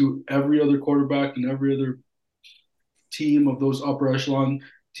compared to every other quarterback and every other team of those upper echelon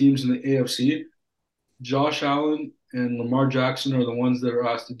teams in the AFC, Josh Allen and Lamar Jackson are the ones that are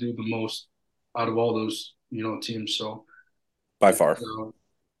asked to do the most out of all those teams. So by it's far.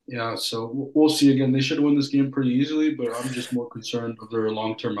 yeah. So we'll see. Again, they should win this game pretty easily, but I'm just more concerned of their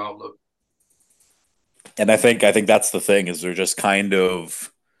long term outlook. And I think that's the thing is they're just kind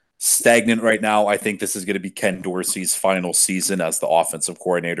of stagnant right now. I think this is going to be Ken Dorsey's final season as the offensive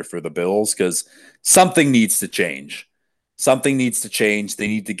coordinator for the Bills because something needs to change. Something needs to change. They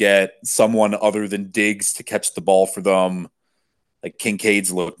need to get someone other than Diggs to catch the ball for them. Like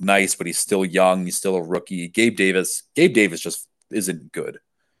Kincaid's looked nice, but he's still young. He's still a rookie. Gabe Davis just isn't good.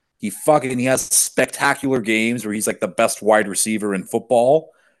 He has spectacular games where he's like the best wide receiver in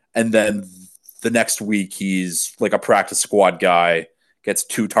football, and then the next week he's like a practice squad guy, gets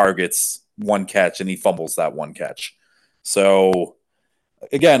 2 targets, 1 catch, and he fumbles that 1 catch. So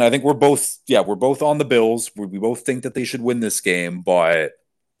again, I think we're both on the Bills. We both think that they should win this game, but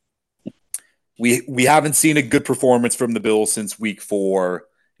we haven't seen a good performance from the Bills since week 4,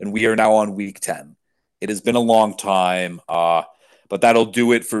 and we are now on week 10. It has been a long time. But that'll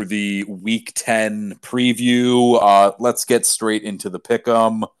do it for the week 10 preview. Let's get straight into the pick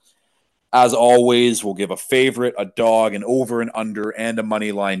 'em. As always, we'll give a favorite, a dog, an over and under, and a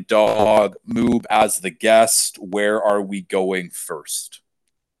money line dog. Moub as the guest. Where are we going first?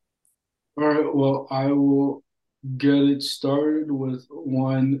 All right. Well, I will get it started with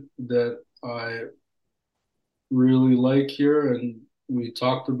one that I really like here, and we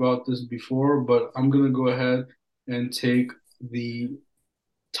talked about this before, but I'm gonna go ahead and take the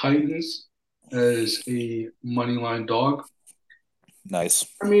Titans as a money line dog. Nice.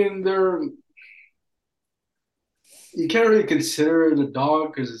 I mean, they're you can't really consider it a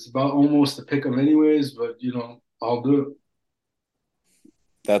dog because it's about almost a pick 'em anyways, but I'll do it.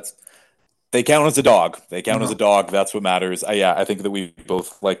 That's They count as a dog. They count as Yeah. a dog. That's what matters. Yeah, I think that we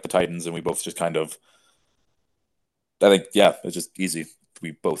both like the Titans, and we both just kind of. I think yeah, it's just easy.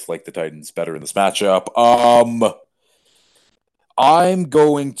 We both like the Titans better in this matchup. I'm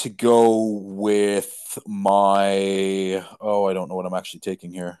going to go with my. Oh, I don't know what I'm actually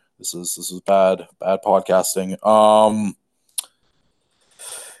taking here. This is bad podcasting.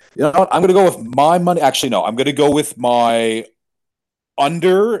 You know what? I'm going to go with my money. Actually, no. I'm going to go with my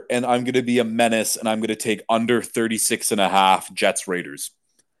under, and I'm going to be a menace, and I'm going to take under 36 and a half Jets Raiders.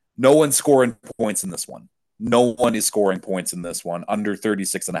 No one's scoring points in this one. No one is scoring points in this one. Under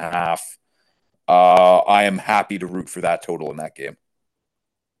 36 and a half. I am happy to root for that total in that game.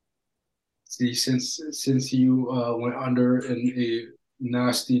 See, since you went under in a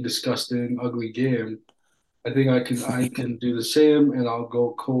nasty, disgusting, ugly game, I think I can do the same, and I'll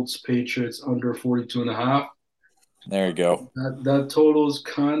go Colts Patriots under 42 and a half. There you go. That total is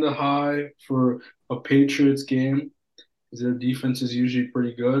kind of high for a Patriots game because their defense is usually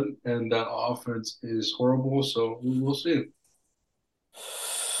pretty good, and that offense is horrible. So we'll see.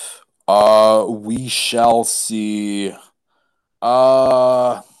 We shall see.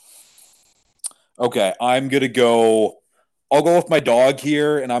 Uh, okay, I'll go with my dog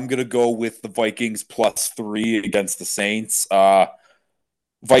here, and I'm gonna go with the Vikings +3 against the Saints.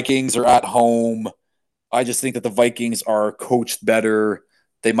 Vikings are at home. I just think that the Vikings are coached better.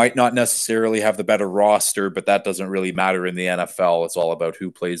 They might not necessarily have the better roster, but that doesn't really matter in the NFL. It's all about who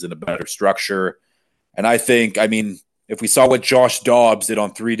plays in a better structure. And I mean, if we saw what Josh Dobbs did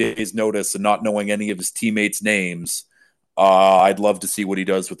on 3 days' notice and not knowing any of his teammates' names, I'd love to see what he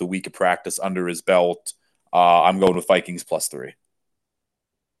does with a week of practice under his belt. I'm going with Vikings +3.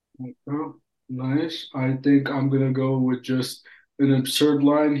 Oh, nice. I think I'm gonna go with just an absurd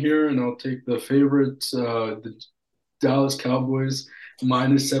line here, and I'll take the favorites, the Dallas Cowboys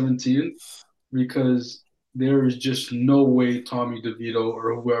 -17, because there is just no way Tommy DeVito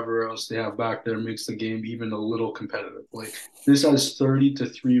or whoever else they have back there makes the game even a little competitive. Like this has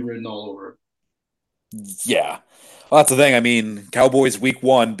 30-3 written all over it. Yeah. Well, that's the thing. I mean, Cowboys week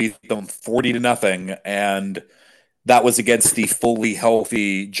 1 beat them 40-0, and that was against the fully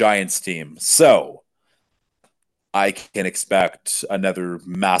healthy Giants team. So I can expect another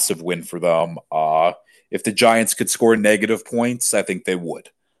massive win for them. If the Giants could score negative points, I think they would.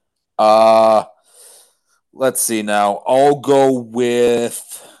 Uh, let's see now. I'll go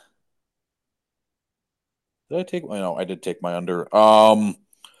with. Did I take? No, I did take my under. I'll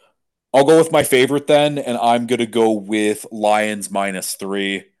go with my favorite then, and I'm gonna go with Lions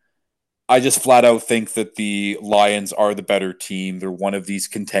 -3. I just flat out think that the Lions are the better team. They're one of these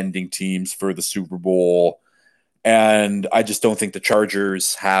contending teams for the Super Bowl. And I just don't think the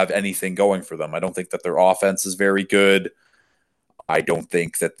Chargers have anything going for them. I don't think that their offense is very good. I don't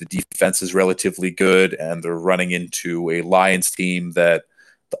think that the defense is relatively good. And they're running into a Lions team that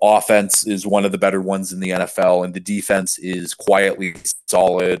The offense is one of the better ones in the NFL, and the defense is quietly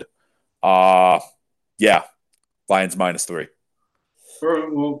solid. Uh yeah, Lions -3. All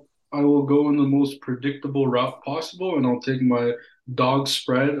right, well, I will go in the most predictable route possible, and I'll take my dog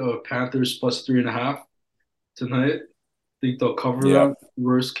spread of Panthers plus 3.5 tonight. Think they'll cover Yeah. that.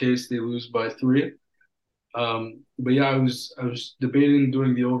 Worst case, they lose by three. But yeah, I was debating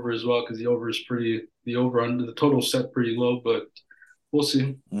doing the over as well because the over is the over under the total set pretty low, but we'll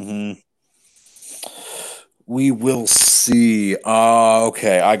see. Mm-hmm. We will see.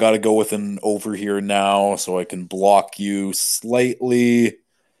 Okay, I got to go with an over here now so I can block you slightly.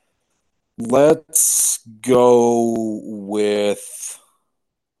 Let's go with,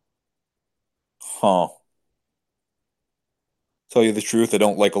 huh. Tell you the truth, I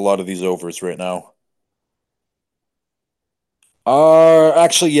don't like a lot of these overs right now.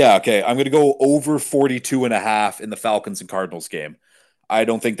 Actually, yeah, okay. I'm going to go over 42.5 in the Falcons and Cardinals game. I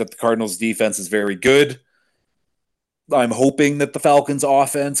don't think that the Cardinals defense is very good. I'm hoping that the Falcons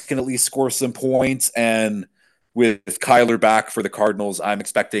offense can at least score some points. And with Kyler back for the Cardinals, I'm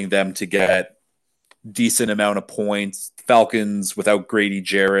expecting them to get decent amount of points. Falcons without Grady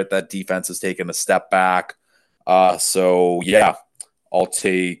Jarrett, that defense has taken a step back. So yeah, I'll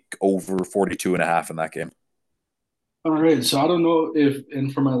take over 42.5 in that game. All right, so I don't know if,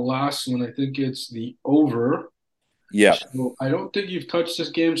 and for my last one, I think it's the over. Yeah. So I don't think you've touched this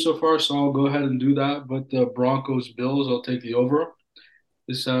game so far, so I'll go ahead and do that. But the Broncos Bills, I'll take the over.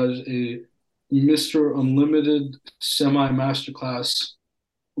 This has a Mr. Unlimited semi masterclass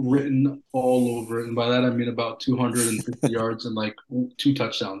written all over it. And by that, I mean about 250 yards and like two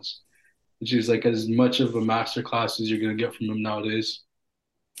touchdowns, which is like as much of a masterclass as you're going to get from him nowadays.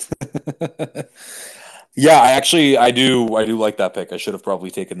 Yeah, I do like that pick. I should have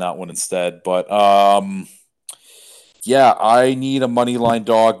probably taken that one instead, but yeah, I need a money line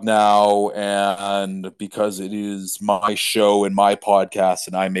dog now, and because it is my show and my podcast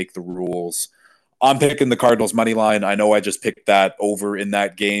and I make the rules, I'm picking the Cardinals money line. I know I just picked that over in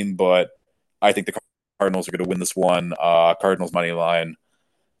that game, but I think the Cardinals are going to win this one. Cardinals money line.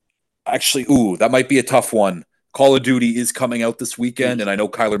 Actually, ooh, that might be a tough one. Call of Duty is coming out this weekend, and I know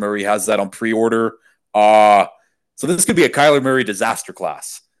Kyler Murray has that on pre-order. Uh, so this could be a Kyler Murray disaster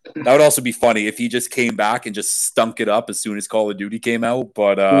class. That would also be funny if he just came back and just stunk it up as soon as Call of Duty came out.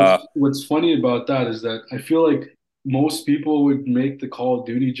 But What's funny about that is that I feel like most people would make the Call of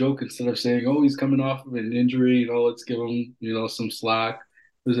Duty joke instead of saying, "Oh, he's coming off of an injury, let's give him, some slack."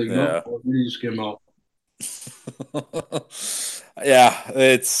 It's like, no, yeah, Call of Duty just came out.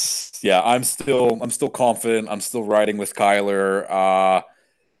 yeah. I'm still confident. I'm still riding with Kyler.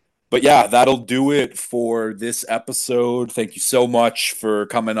 But yeah, that'll do it for this episode. Thank you so much for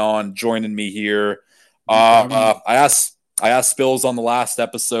coming on, joining me here. No problem. I asked Spills on the last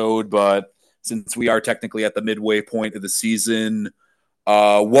episode, but since we are technically at the midway point of the season,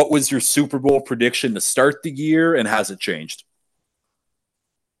 what was your Super Bowl prediction to start the year, and has it changed?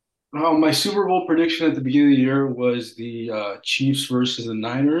 My Super Bowl prediction at the beginning of the year was the Chiefs versus the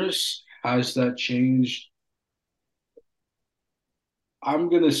Niners. Has that changed? I'm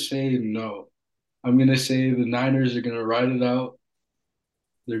gonna say no. I'm gonna say the Niners are gonna ride it out.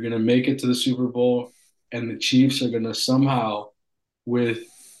 They're gonna make it to the Super Bowl, and the Chiefs are gonna somehow, with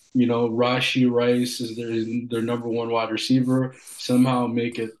Rashi Rice is their number one wide receiver, somehow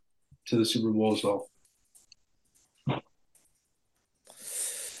make it to the Super Bowl as well.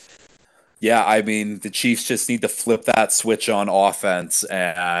 Yeah, I mean, the Chiefs just need to flip that switch on offense,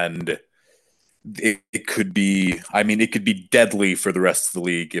 and it could be, I mean, it could be deadly for the rest of the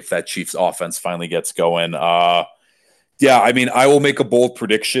league if that Chiefs offense finally gets going. Yeah, I mean, I will make a bold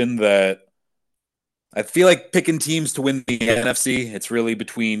prediction that I feel like picking teams to win the NFC, it's really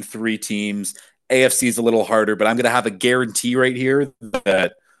between three teams. AFC is a little harder, but I'm going to have a guarantee right here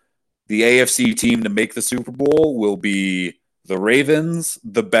that the AFC team to make the Super Bowl will be the Ravens,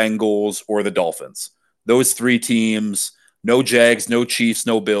 the Bengals, or the Dolphins. Those three teams, no Jags, no Chiefs,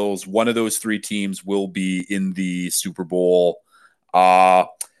 no Bills. One of those three teams will be in the Super Bowl. Uh,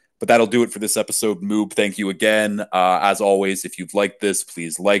 but that'll do it for this episode. Moub, thank you again. As always, if you've liked this,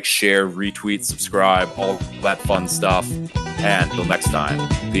 please like, share, retweet, subscribe, all that fun stuff. And until next time,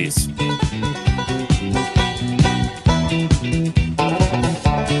 peace.